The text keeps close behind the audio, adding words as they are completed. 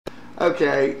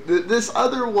Okay, this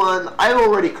other one, I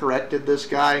already corrected this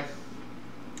guy,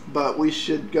 but we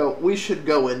should go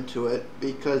into it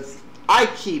because I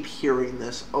keep hearing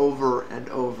this over and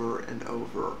over and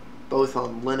over, both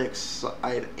on Linux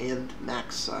side and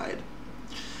Mac side.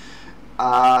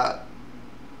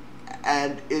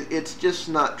 And it's just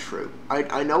not true.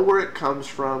 I know where it comes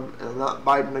from, and I'm not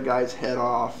biting the guy's head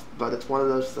off, but it's one of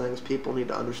those things people need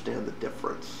to understand the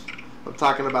difference. I'm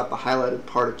talking about the highlighted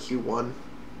part of Q1.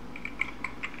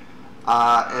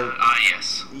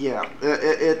 Yes. Yeah,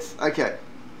 it's okay.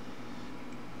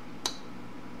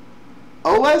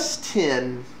 OS X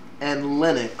and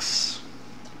Linux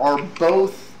are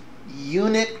both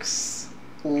Unix-like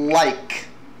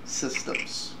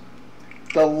systems.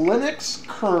 The Linux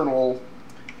kernel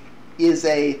is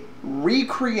a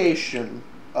recreation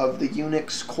of the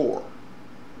Unix core.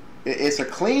 It's a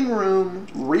clean room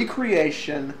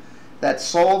recreation that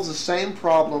solves the same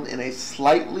problem in a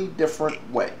slightly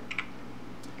different way.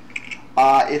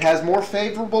 It has more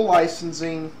favorable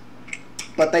licensing,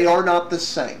 but they are not the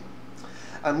same.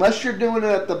 Unless you're doing it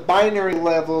at the binary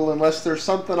level, unless there's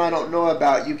something I don't know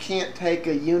about, you can't take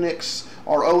a Unix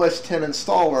or OS X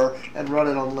installer and run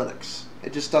it on Linux.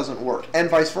 It just doesn't work, and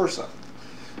vice versa.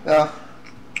 There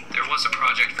was a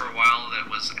project for a while that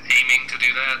was aiming to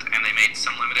do that, and they made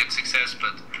some limited success,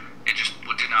 but it just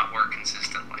did not work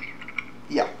consistently.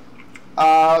 Yeah.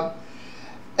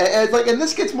 And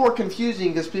this gets more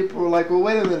confusing because people are like, well,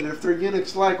 wait a minute, if they're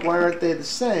Unix-like, why aren't they the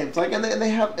same? It's like, and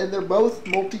they're both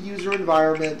multi-user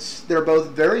environments. They're both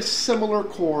very similar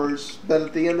cores, but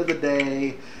at the end of the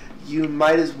day,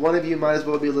 one of you might as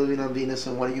well be living on Venus,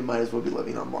 and one of you might as well be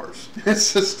living on Mars.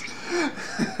 It's just,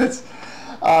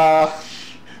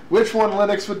 which one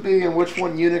Linux would be and which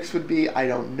one Unix would be, I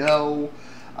don't know.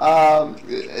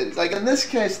 Like in this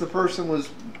case, the person was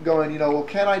going, well,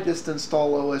 can I just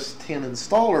install OS X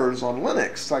installers on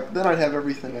Linux? Like, then I'd have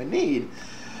everything I need.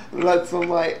 But I'm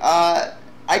like,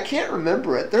 I can't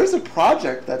remember it. There's a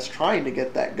project that's trying to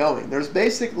get that going. There's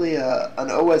basically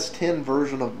an OS X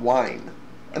version of Wine,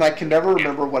 and I can never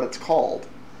remember what it's called.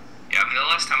 Yeah, I mean, the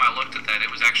last time I looked at that,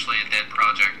 it was actually a dead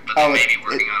project, but they may be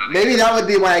working on it. Maybe that would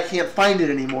be why I can't find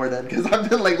it anymore then, because I've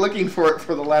been like looking for it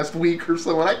for the last week or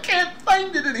so, and I can't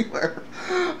find it anywhere.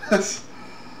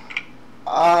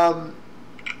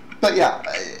 But yeah,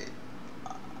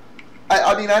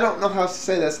 I mean, I don't know how to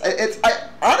say this.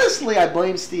 Honestly, I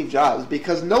blame Steve Jobs,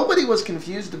 because nobody was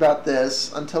confused about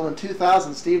this until in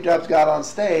 2000, Steve Jobs got on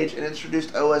stage and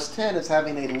introduced OS X as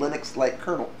having a Linux-like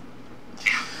kernel.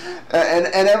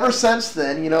 And ever since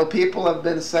then, people have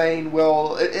been saying,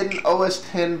 well, isn't OS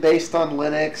X based on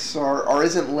Linux, or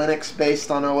isn't Linux based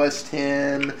on OS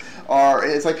X? Or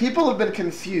it's like people have been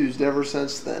confused ever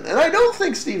since then. And I don't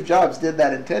think Steve Jobs did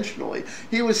that intentionally.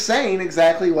 He was saying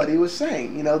exactly what he was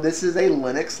saying. This is a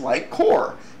Linux-like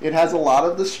core. It has a lot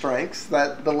of the strengths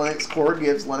that the Linux core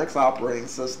gives Linux operating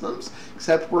systems,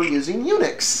 except we're using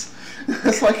Unix.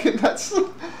 It's like, that's...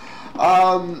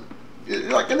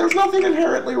 and there's nothing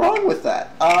inherently wrong with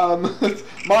that.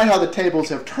 My, how the tables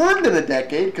have turned in a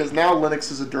decade, because now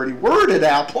Linux is a dirty word at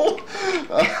Apple.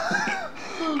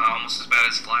 Almost as bad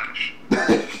as Flash.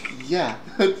 Yeah.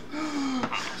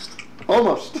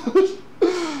 Almost.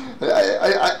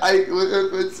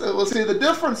 Well, see, the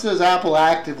difference is Apple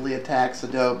actively attacks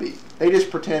Adobe. They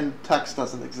just pretend Tux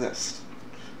doesn't exist.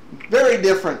 Very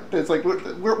different. It's like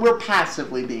we're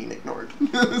passively being ignored.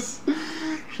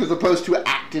 As opposed to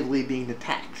actively being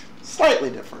attacked.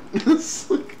 Slightly different.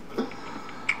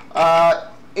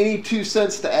 Any 2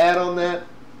 cents to add on that?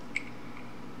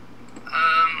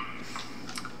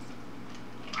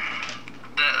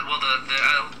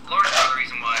 The large part of the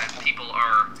reason why people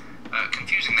are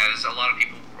confusing that is a lot of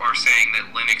people are saying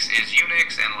that Linux is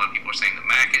Unix, and a lot of people are saying that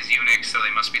Mac is Unix, so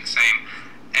they must be the same.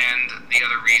 And the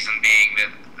other reason being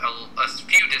that a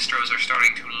few distros are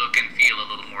starting to look and feel a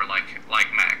little more like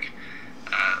Mac.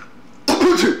 I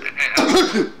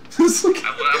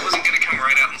wasn't going to come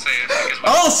right out and say it, because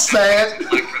I'll say it.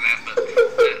 Like for that, but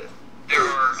there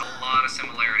are a lot of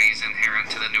similarities inherent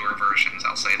to the newer versions.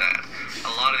 I'll say that. A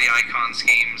lot of the icon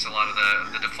schemes, a lot of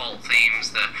the default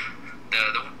themes, the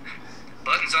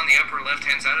buttons on the upper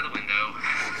left-hand side of the window.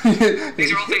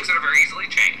 These are all things that are very easily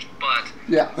changed, but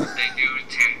they do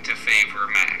tend to favor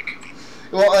Mac.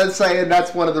 Well, I'd say, and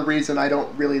that's one of the reasons I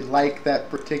don't really like that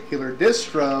particular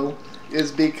distro, is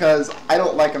because I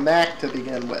don't like a Mac to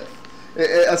begin with.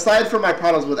 Aside from my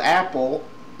problems with Apple,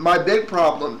 my big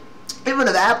problem, even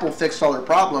if Apple fixed all their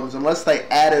problems, unless they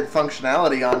added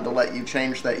functionality on to let you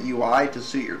change that UI to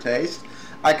suit your taste,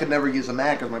 I could never use a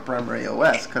Mac as my primary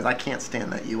OS, because I can't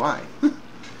stand that UI.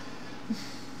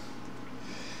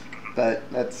 But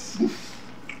that's.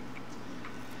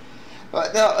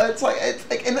 But no, it's like,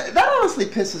 and that honestly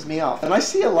pisses me off. And I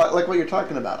see a lot, like what you're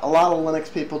talking about, a lot of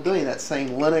Linux people doing that,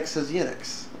 saying Linux is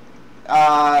Unix.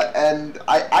 And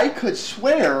I could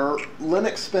swear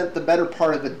Linux spent the better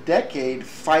part of a decade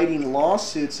fighting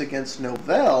lawsuits against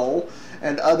Novell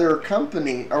and other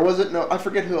company, or was it, no, I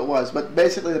forget who it was, but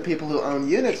basically the people who own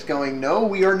Unix going, no,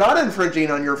 we are not infringing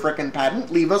on your frickin'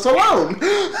 patent, leave us alone.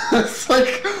 It's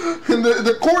like, and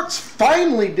the courts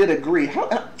finally did agree. How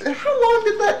long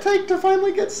did that take to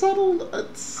finally get settled?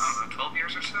 It's, I don't know, 12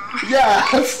 years or so? yeah,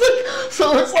 it's like,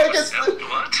 so it's like,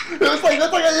 What? it's like,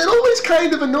 it always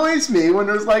kind of annoys me when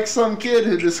there's like some kid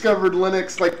who discovered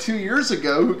Linux like 2 years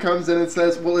ago who comes in and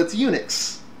says, well, it's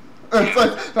Unix. It's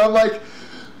like, I'm like,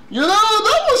 you know,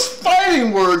 that was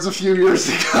fighting words a few years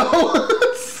ago.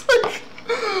 It's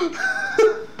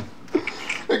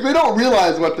like they don't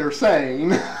realize what they're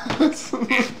saying.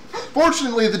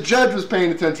 Fortunately, the judge was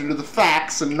paying attention to the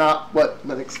facts and not what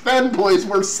Linux fanboys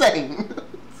were saying.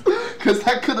 Because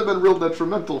that could have been real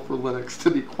detrimental for Linux, to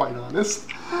be quite honest.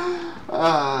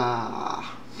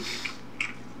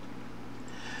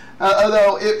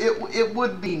 Although it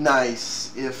would be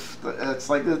nice if it's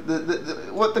like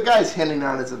what the guy's hinting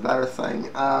on is a better thing.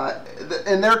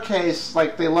 In their case,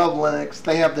 like they love Linux,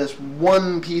 they have this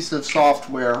one piece of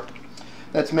software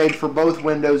that's made for both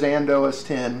Windows and OS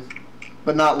X,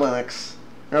 but not Linux.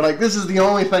 They're like, this is the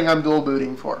only thing I'm dual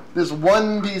booting for. This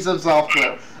one piece of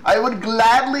software. I would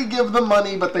gladly give them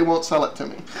money, but they won't sell it to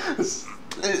me. It's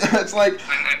like,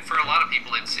 and for a lot of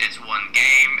people, it's one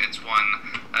game, it's one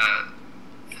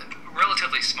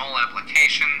relatively small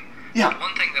application. yeah.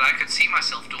 One thing that I could see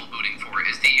myself dual booting for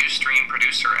is the Ustream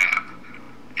Producer app,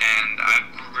 and I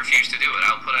refuse to do it.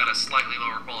 I'll put out a slightly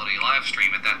lower quality live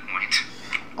stream at that point.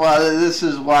 Well, this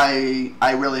is why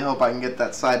I really hope I can get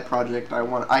that side project.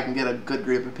 I can get a good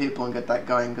group of people and get that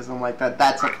going, because I'm like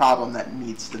that's a problem that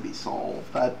needs to be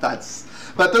solved. But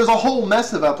there's a whole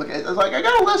mess of applications. It's like I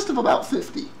got a list of about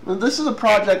 50. This is a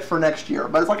project for next year,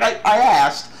 but it's like I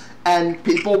asked, and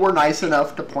people were nice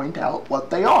enough to point out what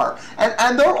they are,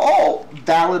 and they're all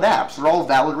valid apps. They're all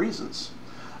valid reasons.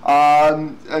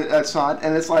 That's not,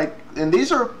 and it's like, and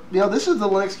these are, this is the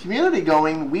Linux community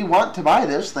going, we want to buy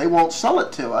this, they won't sell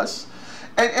it to us,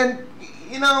 and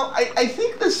I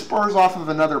think this spurs off of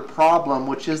another problem,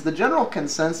 which is the general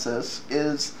consensus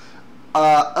is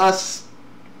us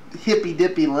hippy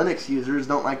dippy Linux users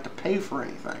don't like to pay for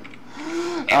anything,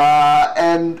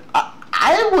 and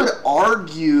I would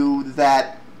argue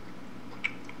that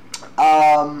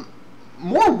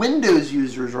more Windows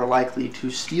users are likely to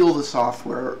steal the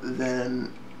software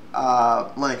than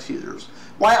Linux users.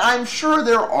 Why, I'm sure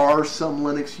there are some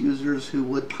Linux users who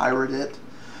would pirate it,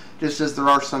 just as there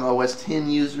are some OS X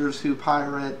users who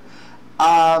pirate.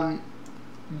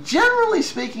 Generally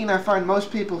speaking, I find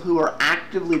most people who are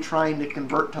actively trying to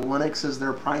convert to Linux as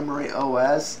their primary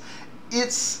OS,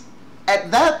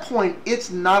 at that point, it's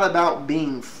not about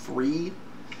being free.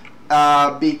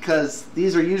 Because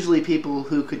these are usually people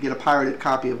who could get a pirated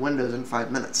copy of Windows in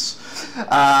 5 minutes.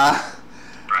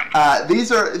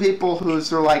 These are people who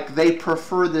are like, they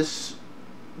prefer this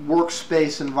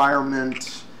workspace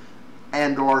environment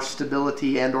and or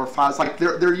stability and or files. Like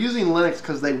they're using Linux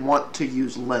because they want to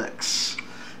use Linux.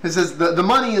 It says the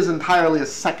money is entirely a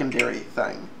secondary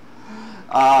thing.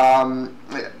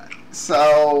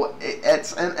 So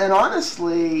it's and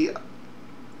honestly,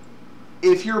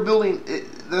 if you're building,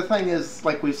 the thing is,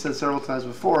 like we've said several times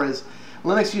before, is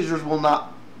Linux users will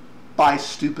not buy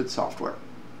stupid software.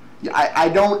 I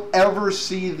don't ever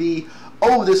see this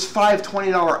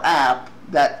 $520 app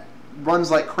that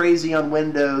runs like crazy on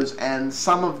Windows, and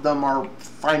some of them are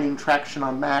finding traction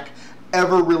on Mac,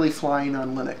 ever really flying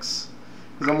on Linux.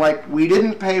 Because I'm like, we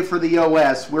didn't pay for the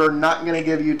OS, we're not going to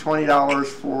give you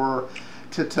 $20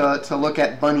 to look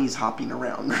at bunnies hopping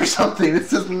around or something.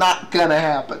 This is not going to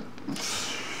happen.